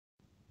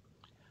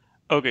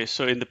Okay,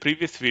 so in the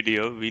previous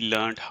video, we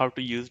learned how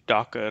to use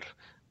Docker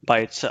by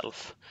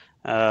itself,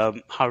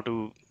 how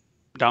to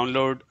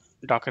download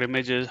Docker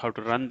images, how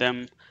to run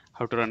them,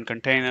 how to run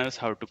containers,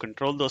 how to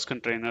control those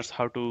containers,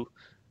 how to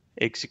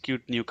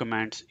execute new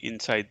commands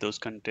inside those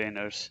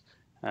containers,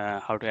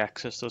 how to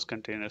access those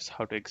containers,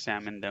 how to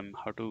examine them,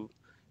 how to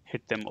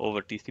hit them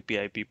over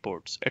TCP/IP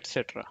ports,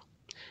 etc.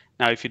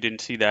 Now, if you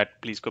didn't see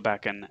that, please go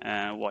back and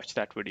watch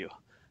that video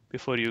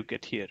before you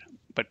get here.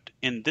 But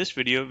in this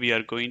video, we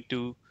are going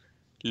to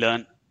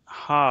learn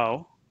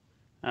how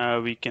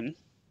we can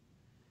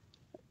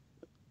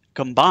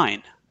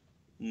combine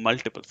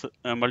multiple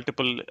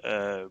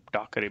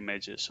Docker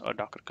images or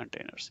Docker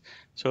containers.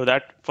 So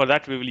that for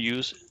that we will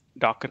use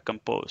Docker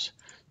Compose.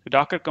 So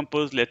Docker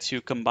Compose lets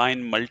you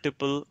combine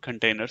multiple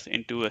containers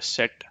into a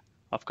set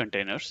of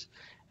containers.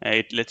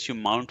 It lets you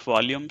mount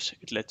volumes.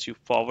 It lets you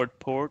forward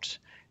ports.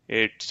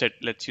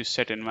 Lets you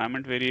set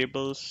environment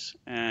variables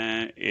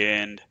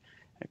and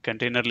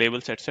container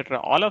labels, etc.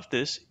 All of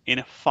this in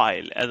a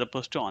file as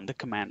opposed to on the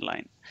command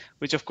line,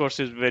 which of course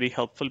is very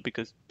helpful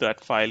because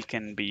that file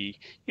can be,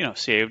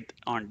 saved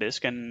on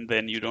disk, and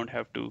then you don't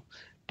have to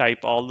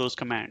type all those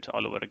commands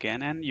all over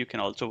again, and you can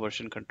also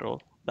version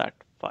control that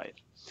file.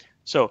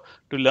 So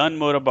to learn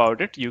more about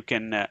it, you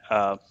can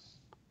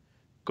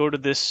go to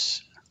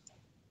this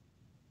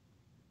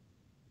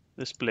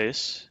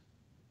place,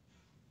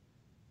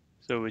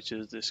 so which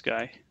is this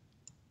guy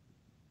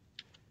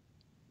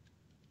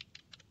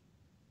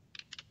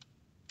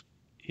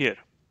here.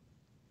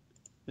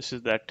 This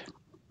is that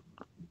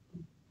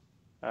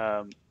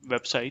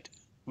website,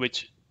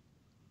 which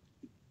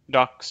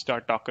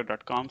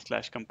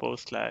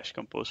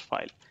docs.docker.com/compose/compose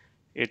file.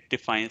 It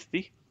defines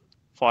the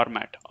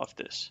format of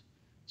this.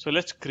 So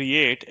let's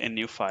create a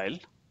new file.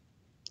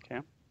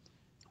 Okay,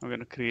 I'm going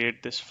to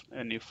create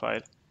a new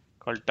file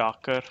called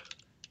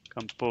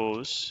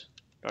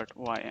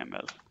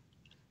docker-compose.yml.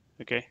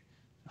 Okay,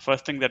 the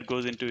first thing that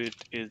goes into it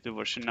is the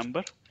version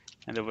number,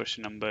 and the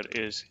version number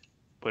is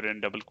put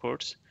in double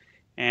quotes.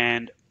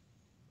 And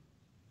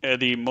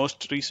the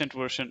most recent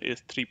version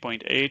is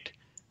 3.8.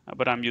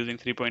 But I'm using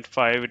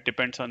 3.5. It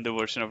depends on the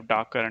version of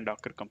Docker and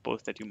Docker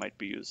Compose that you might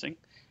be using,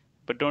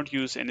 but don't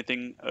use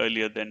anything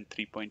earlier than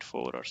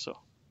 3.4 or so.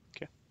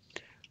 Okay.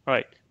 All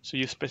right. So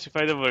you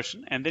specify the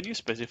version, and then you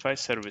specify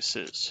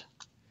services.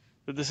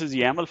 So this is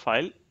YAML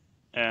file.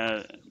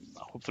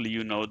 Hopefully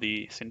you know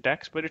the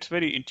syntax, but it's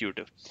very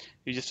intuitive.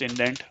 You just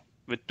indent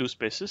with 2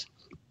 spaces,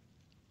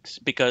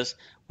 because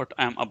what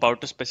I'm about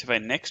to specify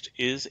next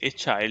is a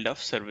child of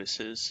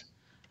services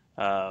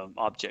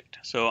object.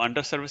 So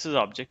under services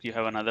object, you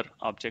have another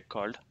object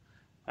called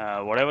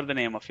whatever the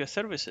name of your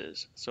service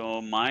is.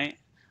 So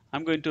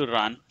I'm going to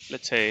run,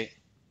 let's say,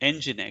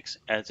 nginx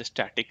as a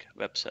static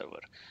web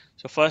server.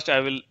 So first I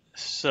will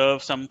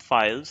serve some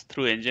files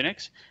through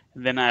nginx,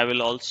 and then I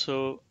will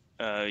also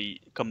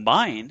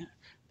combine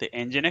the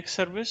nginx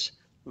service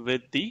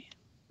with the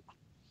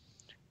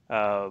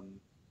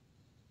um,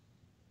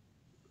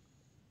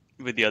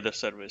 other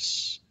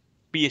service,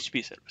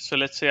 PHP service. So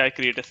let's say I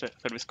create a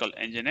service called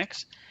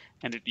nginx,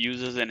 and it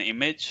uses an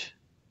image.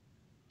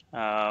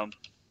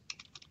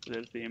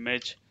 There's the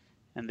image,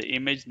 and the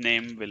image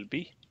name will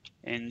be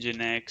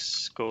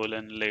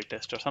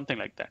nginx:/latest or something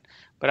like that.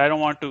 But I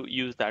don't want to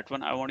use that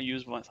one. I want to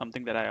use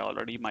something that I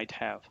already might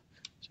have.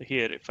 So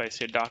here, if I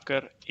say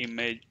docker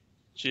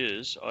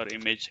images or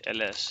image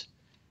ls,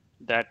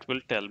 that will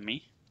tell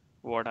me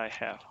what I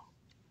have.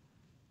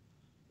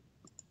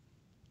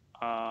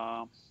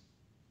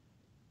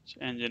 So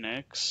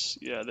nginx,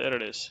 yeah, there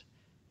it is.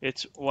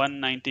 It's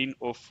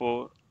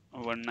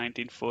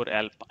 119.04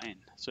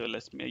 Alpine. So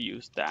let me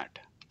use that.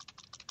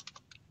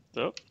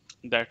 So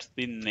that's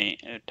the name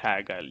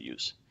tag I'll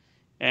use,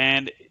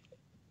 and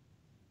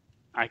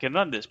I can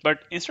run this.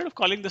 But instead of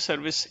calling the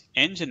service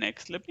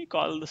nginx, let me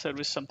call the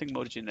service something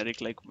more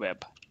generic like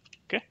web.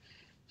 Okay,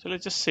 so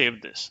let's just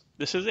save this.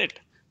 This is it.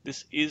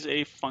 This is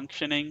a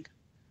functioning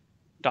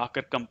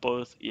Docker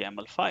Compose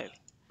YAML file.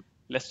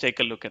 Let's take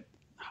a look at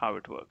how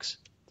it works.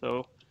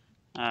 So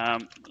I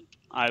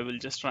will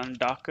just run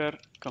Docker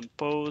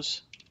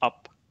Compose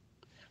up.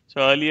 So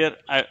earlier,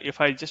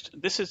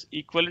 this is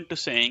equivalent to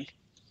saying,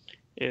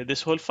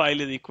 this whole file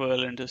is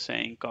equivalent to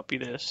saying copy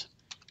this,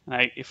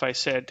 and if I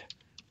said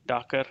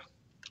docker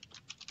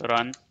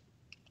run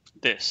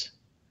this,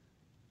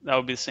 that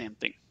would be the same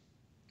thing.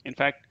 In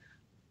fact,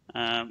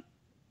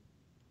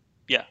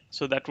 yeah,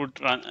 so that would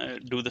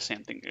do the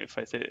same thing. If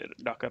I say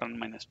docker run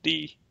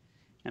 -d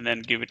and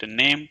then give it a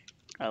name,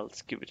 I'll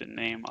give it a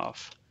name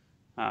of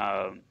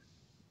I'll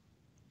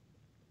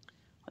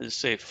just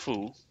say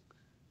foo.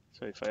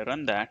 So if I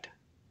run that,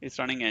 it's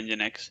running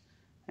nginx,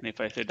 and if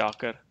I say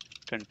docker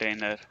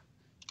container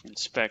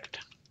inspect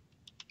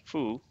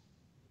foo,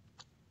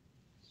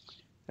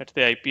 that's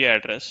the IP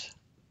address.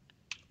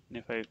 And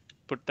if I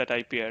put that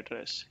IP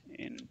address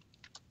in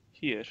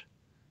here,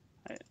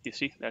 you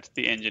see that's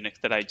the nginx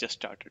that I just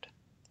started.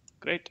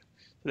 Great.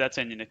 So that's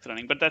nginx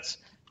running, but that's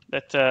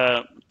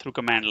through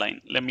command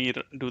line. Let me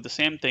do the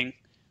same thing.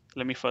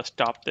 Let me first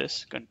stop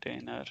this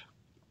container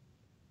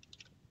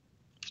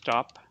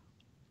stop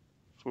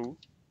foo,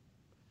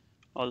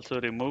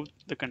 also remove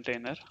the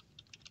container.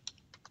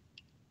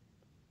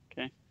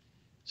 Okay,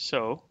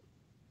 so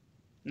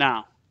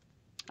now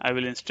I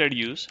will instead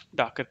use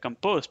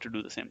docker-compose to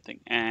do the same thing,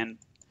 and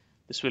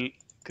this will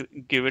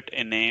give it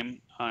a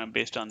name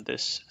based on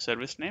this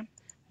service name.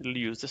 It'll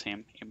use the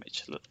same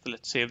image. So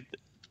let's save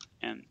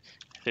and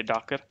say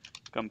docker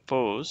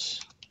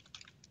compose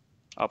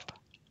up.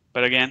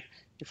 But again,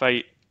 if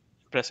I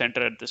press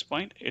enter at this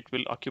point, it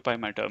will occupy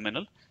my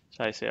terminal.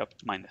 So I say up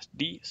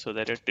 -d so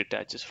that it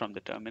detaches from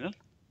the terminal.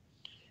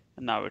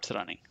 And now it's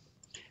running.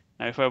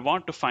 Now if I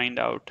want to find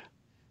out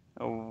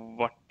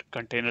what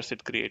containers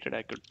it created,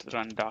 I could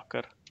run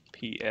docker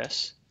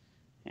ps,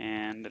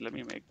 and let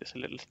me make this a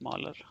little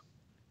smaller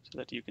so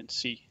that you can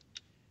see.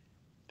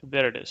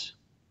 There it is,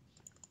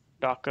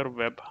 docker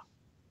web,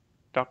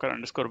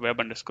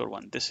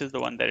 docker_web_1. This is the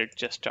one that it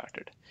just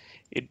started.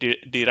 It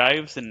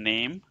derives the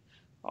name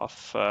of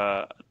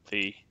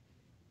the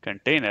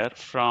container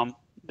from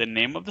the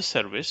name of the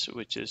service,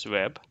 which is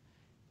web,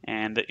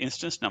 and the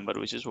instance number,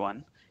 which is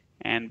 1,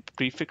 and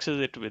prefixes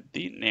it with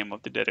the name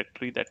of the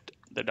directory that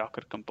the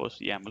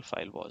docker-compose.yml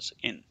file was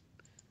in.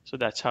 So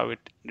that's how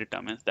it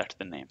determines that's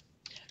the name.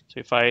 So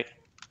if I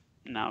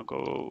now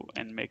go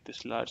and make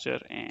this larger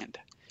and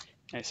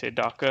I say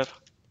docker,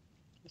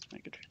 let's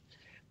make it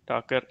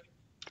docker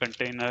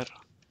container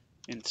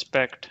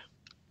inspect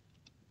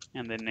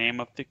and the name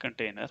of the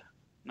container.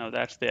 Now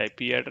that's the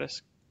IP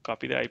address.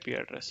 Copy the IP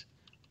address,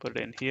 put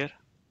it in here,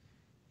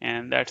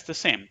 and that's the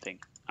same thing.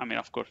 I mean,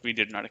 of course, we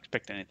did not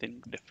expect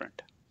anything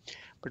different.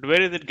 But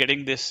where is it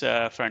getting this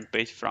front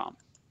page from?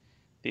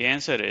 The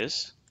answer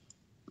is,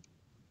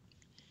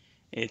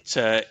 it's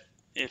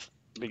if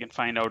we can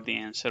find out the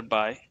answer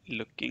by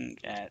looking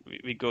at,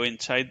 we go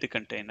inside the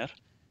container.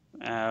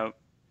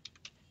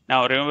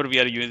 Now remember, we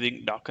are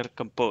using docker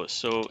compose.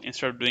 So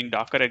instead of doing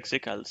docker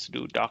exec, I'll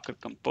do docker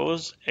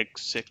compose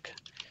exec.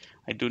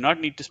 I do not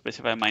need to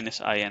specify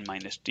 -i and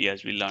 -d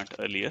as we learned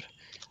earlier.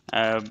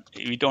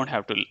 We don't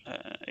have to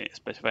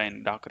specify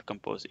in docker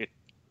compose. It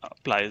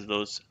applies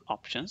those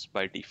options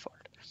by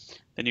default.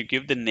 Then you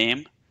give the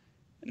name,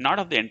 not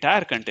of the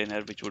entire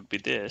container, which would be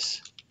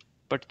this,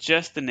 but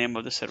just the name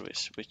of the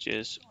service, which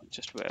is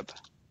just web.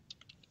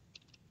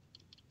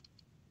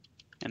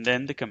 And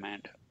then the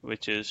command,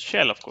 which is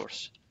shell, of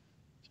course.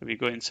 So we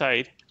go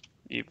inside,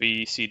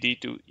 we cd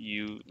to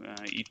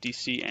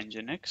etc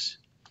nginx,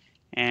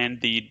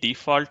 and the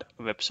default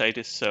website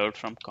is served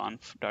from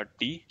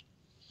conf.d,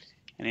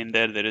 and in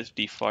there is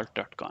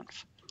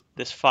default.conf.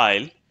 This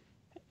file,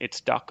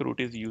 its doc root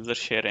is user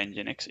share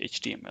nginx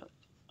html.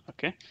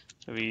 Okay,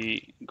 so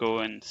we go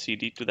and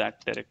cd to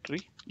that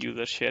directory,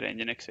 user share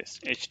nginx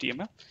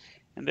html,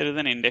 and there is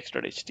an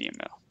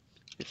index.html.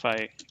 If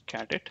I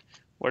cat it,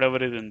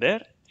 whatever is in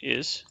there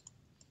is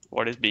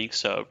what is being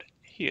served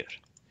here.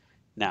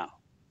 Now,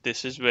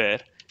 this is where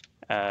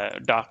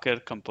Docker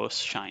Compose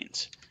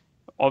shines.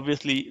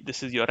 Obviously,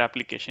 this is your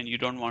application. You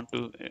don't want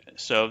to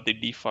serve the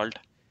default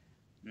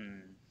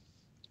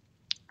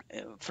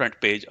front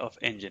page of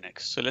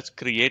nginx. So let's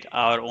create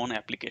our own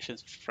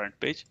application's front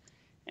page,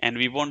 and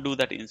we won't do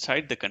that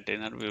inside the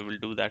container. We will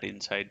do that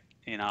inside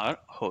in our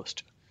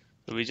host.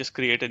 So we just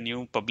create a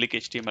new public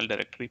HTML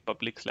directory.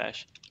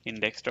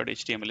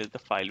 Public/index.html is the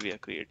file we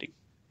are creating.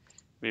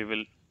 We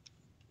will,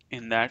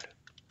 in that,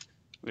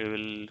 we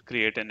will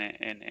create an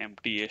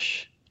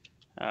empty-ish,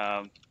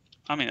 a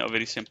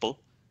very simple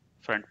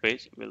front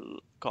page.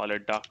 We'll call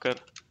it docker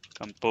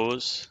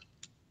compose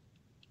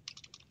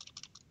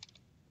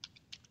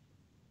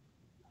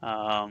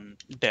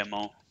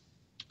demo,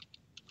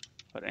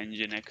 or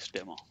nginx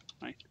demo,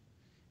 right?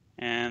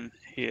 And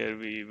here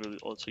we will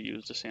also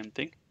use the same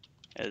thing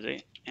as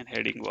and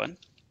heading 1.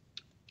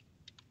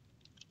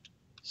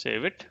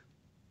 Save it.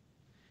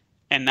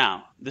 And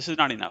now this is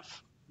not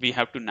enough. We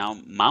have to now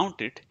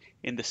mount it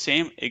in the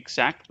same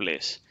exact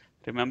place.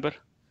 Remember,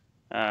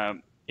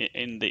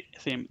 in the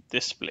same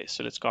this place.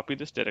 So let's copy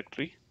this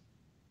directory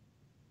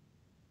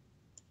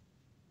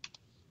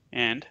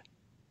and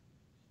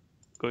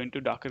go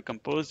into docker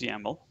compose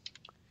YAML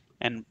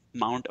and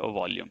mount a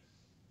volume.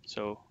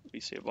 So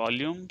we say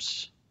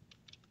volumes,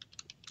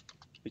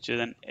 which is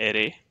an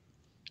array.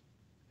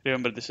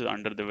 Remember, this is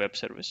under the web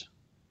service.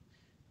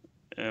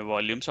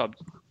 Volumes of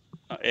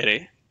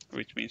array,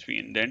 which means we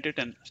indent it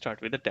and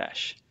start with a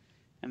dash.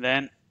 And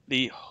then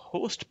the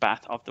host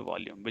path of the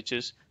volume, which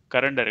is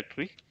current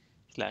directory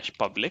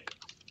 /public,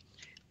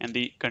 and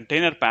the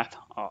container path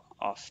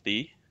of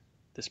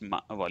this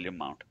volume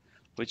mount,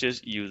 which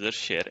is user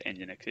share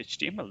nginx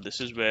html.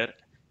 This is where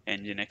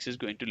nginx is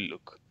going to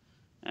look.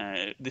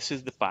 This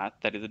is the path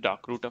that is the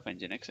doc root of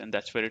nginx, and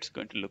that's where it's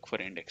going to look for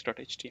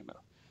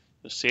index.html.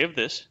 So save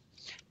this.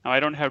 Now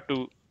I don't have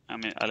to,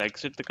 I'll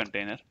exit the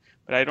container,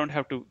 but I don't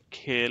have to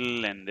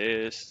kill and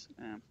this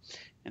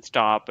and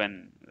stop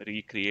and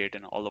recreate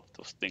and all of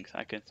those things.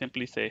 I can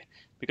simply say,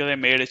 because I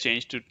made a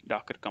change to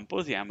docker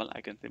compose YAML,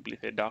 I can simply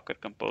say docker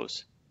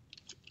compose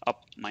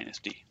up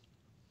 -d.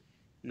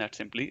 And that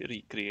simply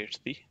recreates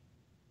the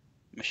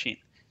machine.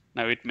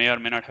 Now it may or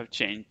may not have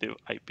changed the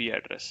IP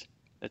address.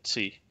 Let's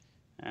see.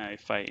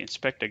 If I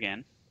inspect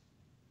again,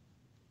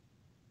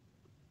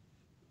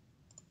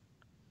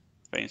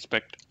 if I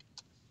inspect,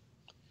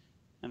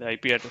 and the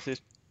IP address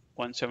is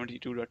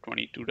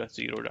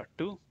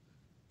 172.22.0.2,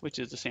 which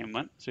is the same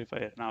one. So if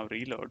I now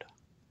reload,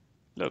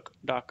 look,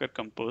 docker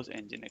compose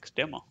nginx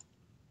demo.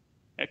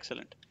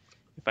 Excellent.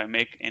 If I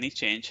make any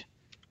change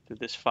to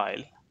this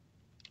file,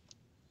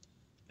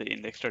 the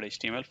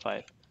index.html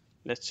file,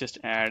 let's just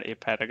add a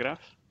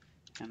paragraph,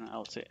 and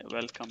I'll say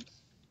welcome,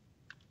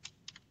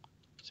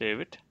 save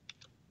it,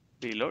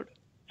 reload,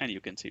 and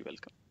you can see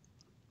welcome.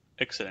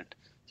 Excellent.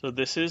 So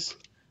this is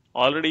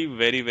already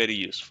very, very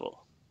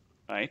useful,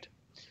 right?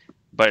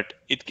 But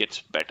it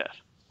gets better.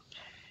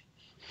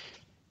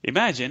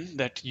 Imagine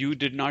that you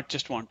did not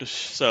just want to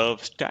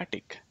serve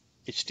static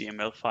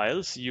HTML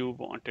files, you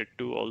wanted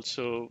to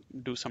also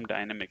do some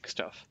dynamic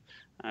stuff.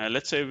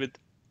 Let's say with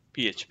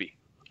PHP.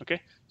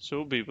 Okay,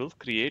 so we will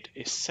create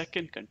a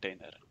second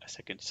container, a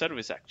second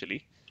service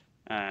actually,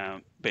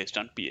 based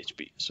on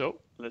PHP.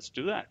 So let's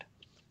do that.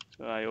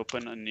 So I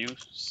open a new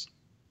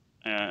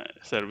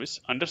service.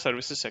 Under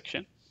services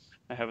section,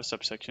 I have a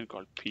subsection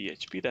called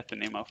PHP. That's the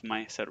name of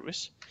my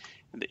service.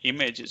 And the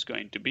image is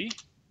going to be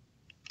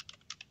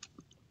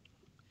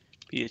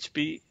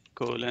PHP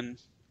colon,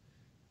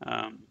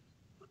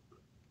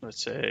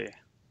 let's say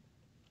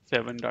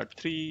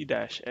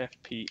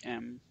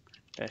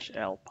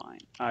 7.3-fpm-alpine.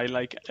 I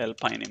like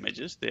alpine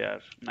images. They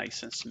are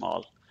nice and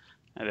small,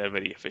 and they're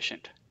very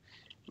efficient.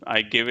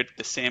 I give it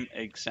the same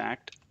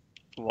exact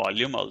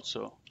volume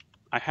also.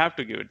 I have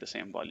to give it the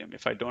same volume.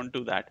 If I don't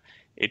do that,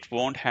 it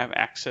won't have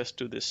access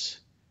to this,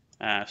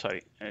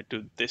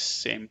 to this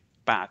same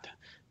path,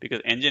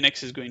 because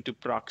nginx is going to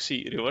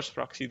reverse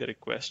proxy the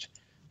request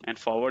and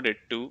forward it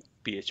to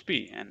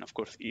PHP. And of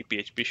course,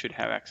 PHP should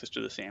have access to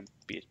the same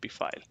PHP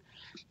file.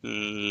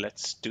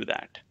 Let's do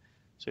that.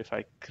 So if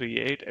I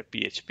create a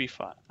PHP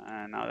file,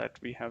 and now that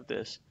we have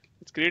this,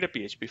 let's create a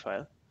PHP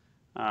file.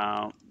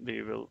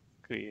 We will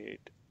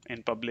create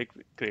in public,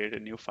 create a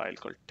new file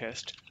called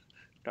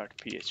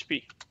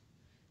test.php.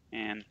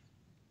 And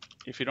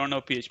if you don't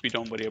know PHP,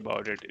 don't worry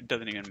about it. It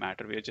doesn't even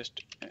matter. We are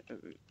just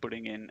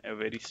putting in a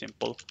very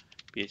simple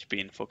PHP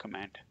info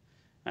command.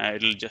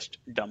 It'll just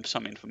dump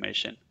some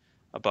information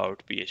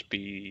about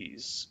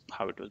PHP's,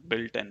 how it was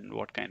built and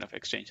what kind of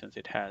extensions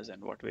it has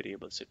and what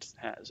variables it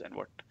has and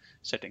what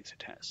settings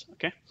it has.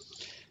 Okay.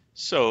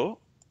 So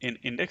in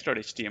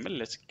index.html,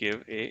 let's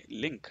give a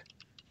link.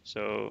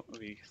 So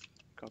we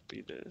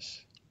copy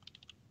this,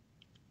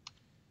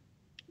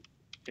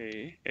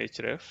 a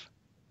href,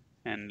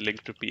 and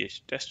link to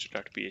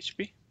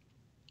test.php.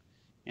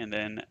 And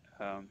then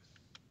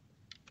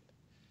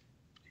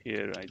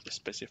here I just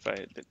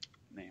specify the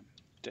name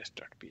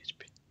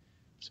test.php.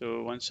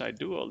 So once I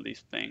do all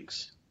these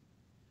things,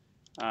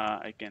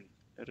 I can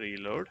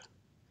reload.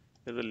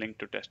 There's a link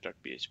to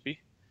test.php.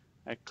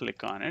 I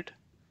click on it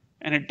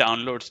and it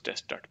downloads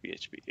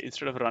test.php.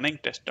 Instead of running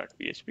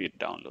test.php, it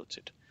downloads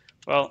it.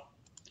 Well,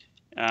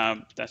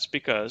 that's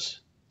because,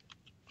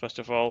 first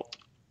of all,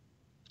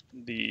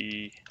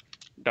 the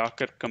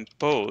docker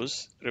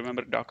compose,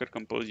 remember docker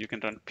compose, you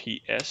can run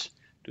ps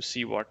to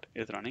see what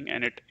is running,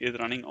 and it is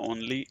running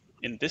only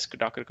in this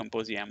docker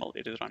compose YAML.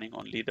 It is running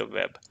only the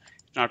web,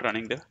 not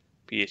running the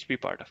PHP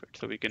part of it.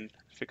 So we can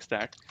fix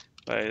that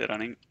by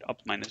running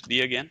up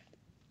 -d again.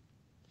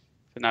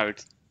 So now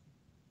it's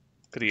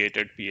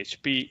created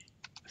PHP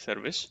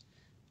service,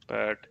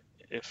 but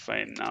if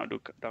I now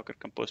do docker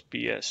compose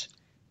ps,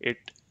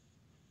 it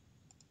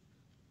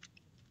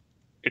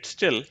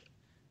still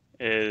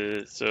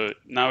is, so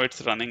now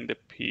it's running the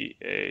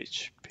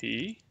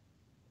PHP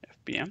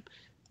FPM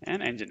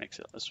and nginx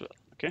as well.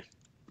 Okay,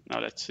 now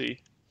let's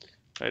see.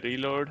 If I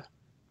reload,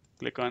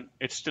 click on,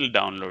 it still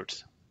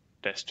downloads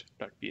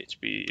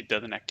test.php. It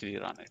doesn't actually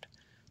run it.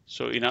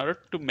 So in order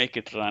to make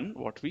it run,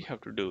 what we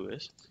have to do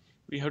is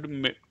we have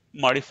to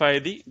modify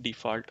the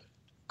default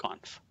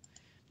conf.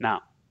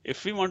 Now,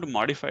 if we want to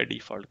modify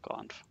default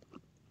conf,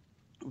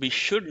 we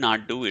should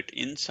not do it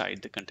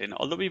inside the container.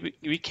 Although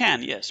we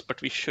can, yes,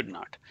 but we should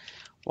not.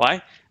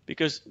 Why?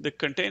 Because the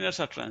containers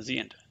are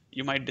transient.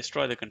 You might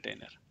destroy the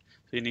container.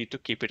 So you need to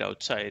keep it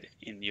outside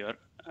in your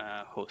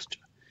host.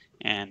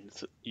 And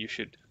so you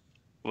should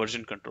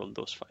version control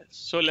those files.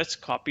 So let's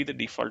copy the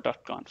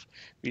default.conf.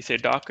 We say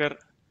docker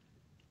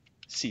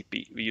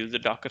cp. We use the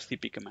docker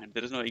cp command.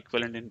 There is no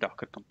equivalent in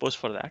docker compose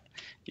for that.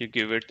 You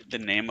give it the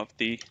name of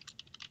the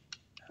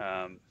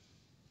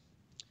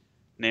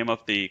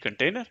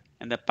container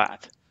and the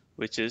path,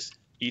 which is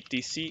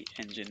etc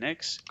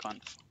nginx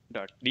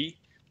conf.d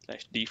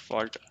 /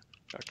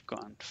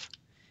 default.conf.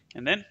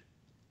 And then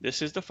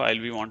this is the file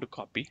we want to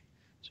copy.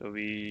 So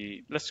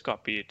let's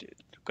copy it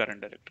to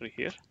current directory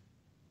here.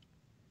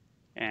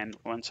 And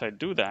once I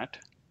do that,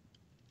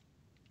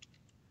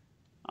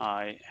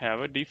 I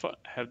have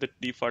the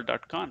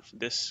default.conf.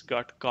 This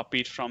got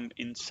copied from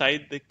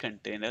inside the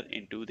container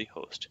into the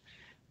host,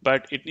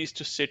 but it needs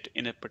to sit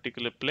in a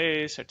particular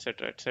place,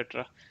 etc.,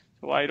 etc.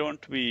 So why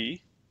don't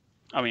we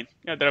I mean,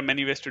 yeah, there are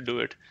many ways to do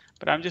it,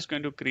 but I'm just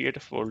going to create a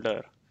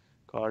folder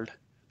called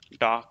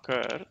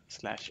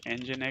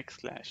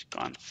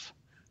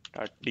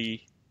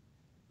docker/nginx/conf.d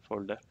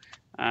folder.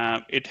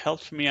 It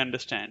helps me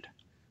understand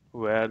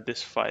where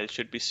this file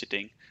should be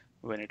sitting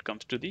when it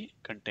comes to the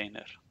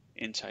container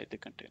inside the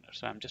container.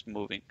 So I'm just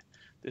moving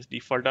this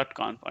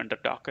default.conf under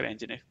docker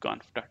nginx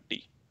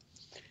conf.d.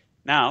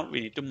 Now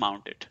we need to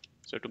mount it.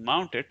 So to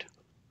mount it,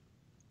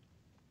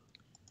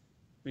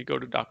 we go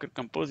to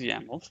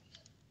docker-compose.yml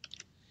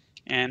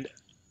and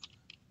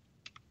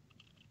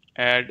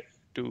add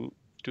to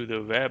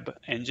the web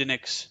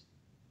nginx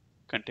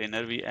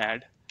container. We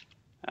add.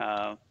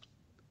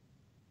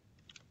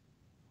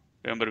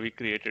 Remember, we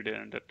created it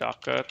under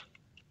docker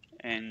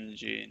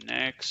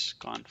nginx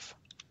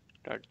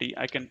conf.d.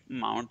 I can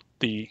mount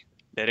the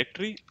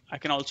directory. I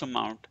can also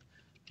mount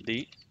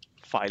the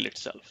file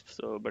itself.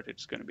 So, but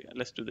it's going to be,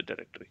 let's do the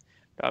directory.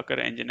 Docker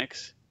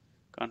nginx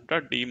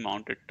conf.d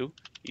mounted to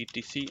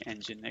etc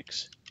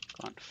nginx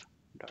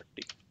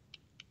conf.d.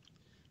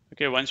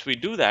 Okay, once we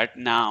do that,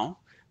 now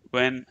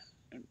when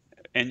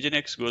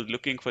nginx goes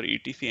looking for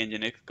etc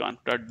nginx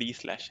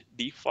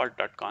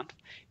conf.d/default.conf,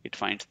 it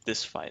finds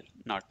this file,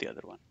 not the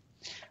other one.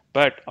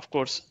 But of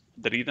course,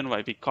 the reason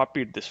why we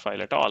copied this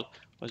file at all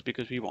was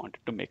because we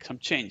wanted to make some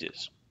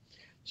changes.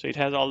 So it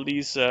has all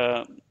these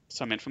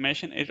some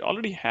information. It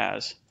already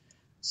has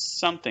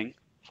something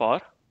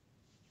for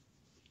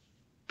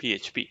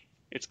PHP.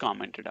 It's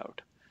commented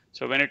out.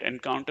 So when it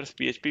encounters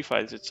PHP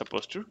files, it's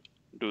supposed to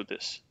do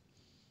this.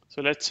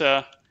 So let's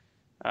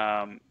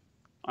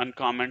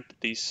uncomment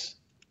these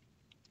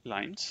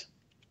lines,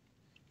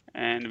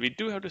 and we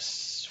do have to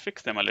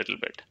fix them a little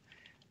bit.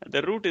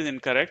 The root is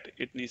incorrect.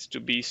 It needs to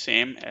be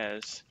same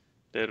as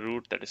the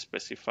root that is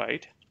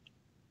specified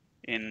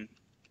in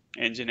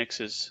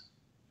nginx's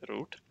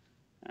root,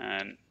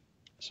 and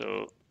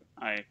so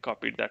I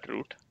copied that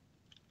root.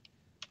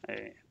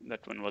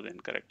 That one was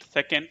incorrect.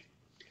 Second,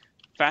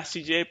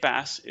 fastcgi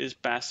pass is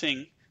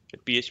passing the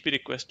PHP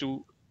request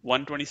to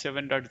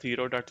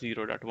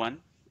 127.0.0.1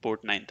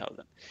 port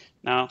 9000.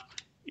 Now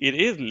it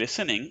is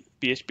listening,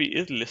 PHP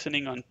is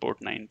listening on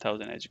port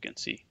 9000, as you can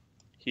see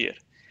here,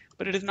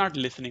 but it is not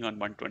listening on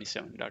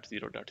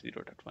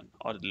 127.0.0.1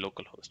 or the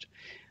local host.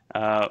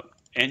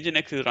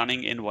 Nginx is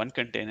running in one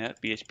container,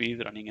 PHP is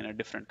running in a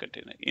different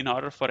container. In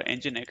order for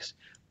Nginx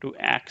to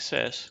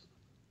access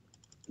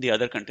the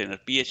other container,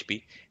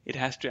 PHP, it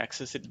has to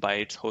access it by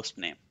its host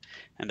name.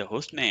 And the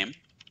host name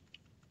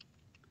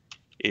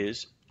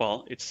is,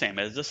 well, it's same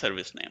as the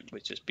service name,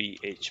 which is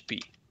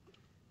PHP.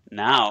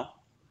 Now,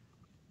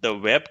 the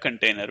web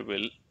container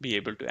will be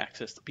able to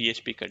access the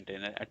PHP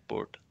container at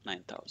port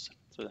 9000.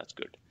 So that's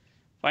good.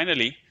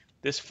 Finally,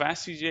 this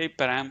fastcgi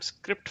param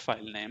script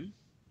file name,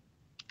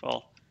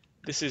 well,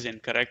 this is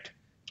incorrect.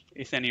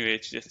 If anyway,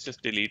 it's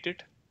just delete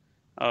it.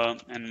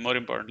 And more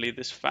importantly,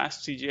 this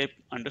fastcgi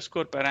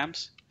underscore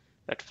params,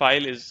 that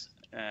file is,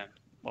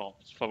 well,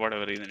 for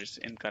whatever reason, it's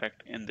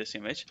incorrect in this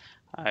image.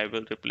 I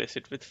will replace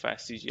it with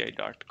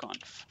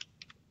fastcgi.conf.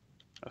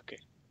 Okay,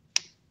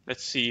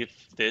 let's see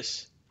if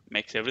this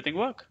makes everything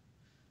work.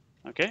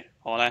 Okay,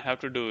 all I have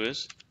to do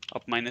is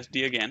up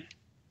 -d again,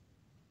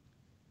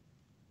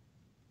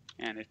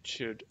 and it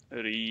should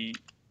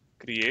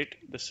recreate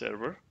the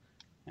server.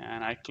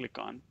 And I click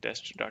on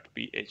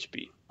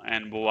test.php,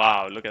 and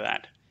wow, look at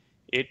that.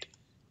 It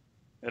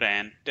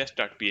ran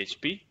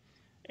test.php.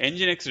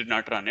 Nginx did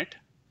not run it.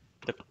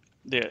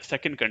 The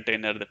second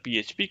container, the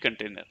PHP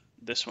container,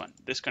 this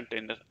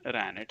container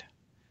ran it.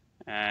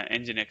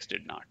 Nginx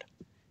did not.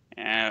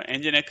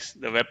 Nginx,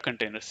 the web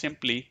container,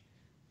 simply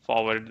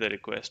forwarded the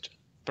request,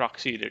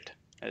 proxied it,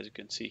 as you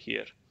can see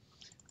here.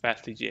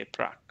 fastcgi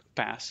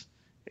pass,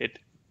 it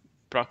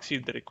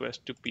proxied the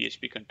request to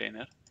PHP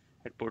container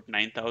at port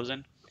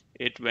 9000.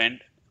 It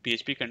went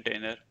PHP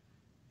container,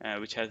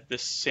 which has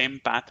this same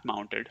path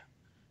mounted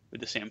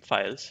with the same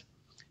files.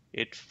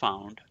 It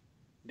found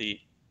the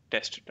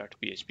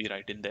test.php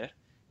right in there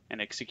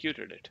and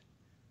executed it.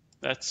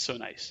 That's so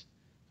nice.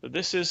 So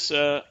this is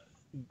a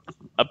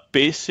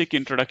basic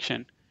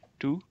introduction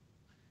to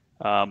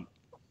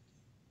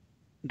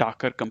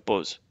Docker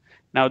Compose.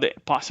 Now the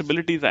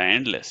possibilities are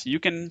endless.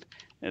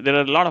 There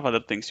are a lot of other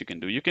things you can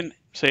do. You can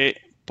say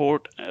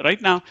port,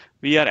 right now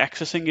we are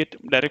accessing it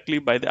directly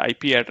by the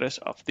IP address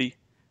of the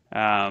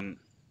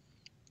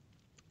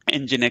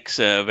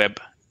Nginx web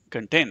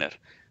container.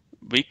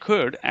 We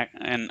could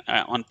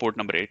on port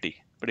number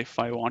 80, but if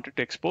I wanted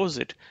to expose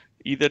it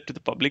either to the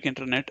public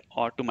internet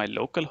or to my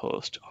local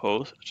host,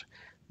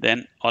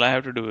 then all I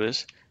have to do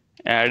is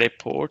add a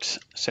ports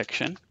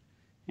section,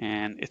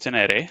 and it's an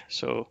array.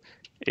 So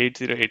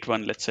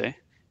 8081, let's say,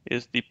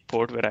 is the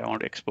port where I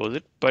want to expose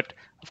it. But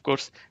of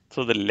course,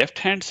 so the left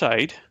hand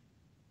side,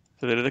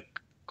 so there is a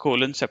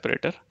colon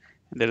separator,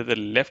 and there is the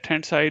left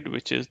hand side,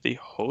 which is the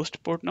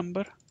host port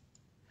number,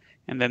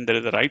 and then there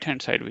is the right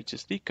hand side, which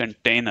is the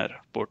container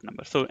port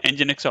number. So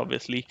Nginx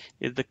obviously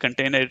is the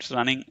container it's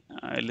running,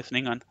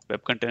 listening on.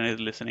 Web container is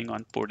listening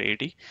on port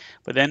 80,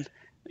 but then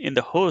in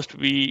the host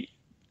we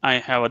I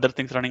have other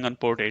things running on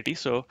port 80,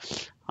 so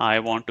I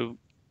want to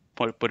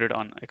put it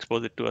on,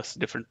 expose it to a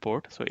different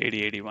port, so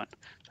 8081.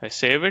 So I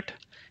save it,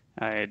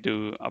 I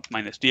do up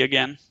minus D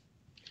again,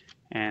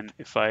 and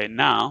if I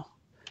now,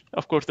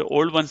 of course the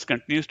old ones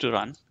continues to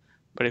run,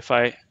 but if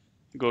I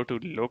go to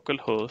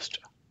localhost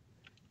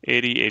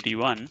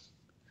 8081,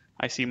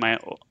 I see my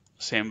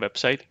same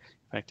website.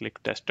 If I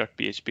click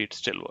test.php, it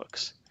still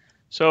works.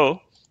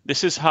 So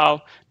this is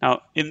how,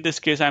 now in this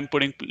case, I'm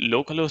putting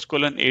localhost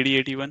colon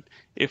 8081.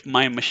 If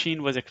my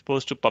machine was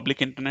exposed to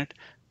public internet,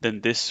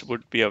 then this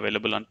would be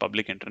available on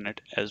public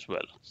internet as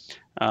well.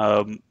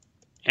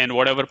 And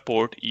whatever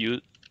port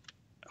you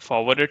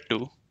forward it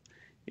to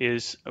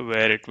is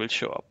where it will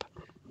show up.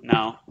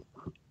 Now,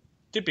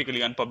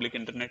 typically on public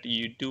internet,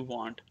 you do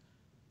want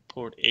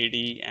port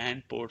 80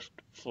 and port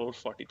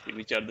 443,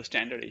 which are the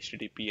standard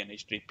HTTP and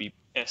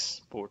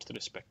HTTPS ports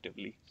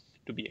respectively,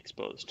 to be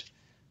exposed,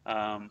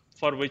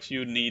 for which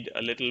you need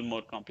a little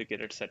more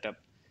complicated setup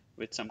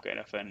with some kind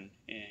of an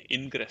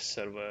ingress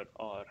server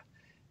or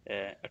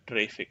a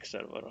traffic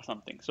server or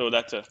something. So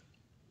that's an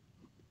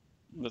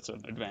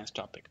advanced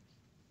topic.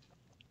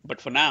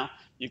 But for now,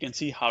 you can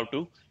see how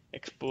to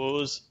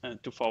expose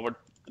to forward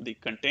the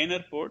container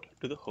port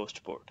to the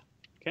host port.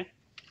 Okay.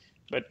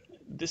 But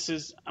this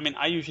is, I mean,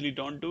 I usually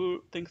don't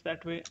do things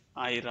that way.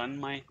 I run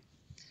my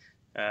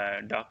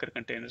Docker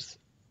containers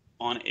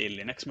on a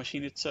Linux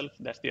machine itself.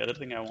 That's the other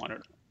thing I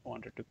wanted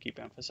to keep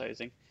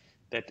emphasizing,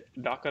 that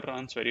Docker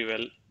runs very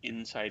well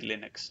inside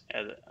Linux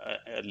as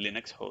a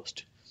Linux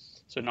host.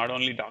 So not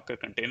only Docker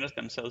containers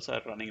themselves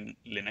are running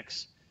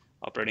Linux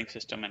operating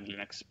system and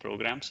Linux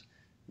programs,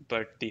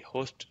 but the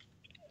host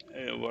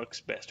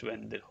works best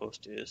when the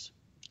host is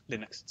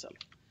Linux itself.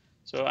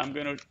 So I'm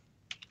going to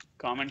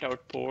comment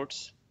out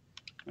ports.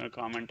 I'm going to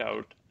comment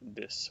out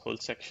this whole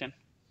section.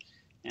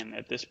 And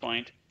at this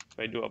point, if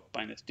I do up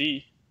minus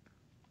D,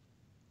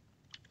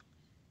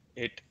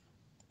 the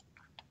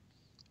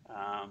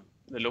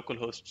local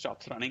host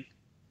stops running.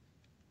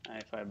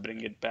 If I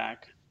bring it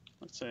back,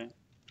 let's say,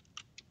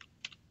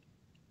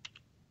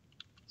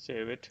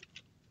 save it,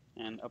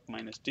 and up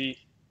minus D,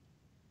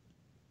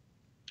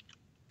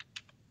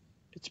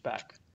 it's back.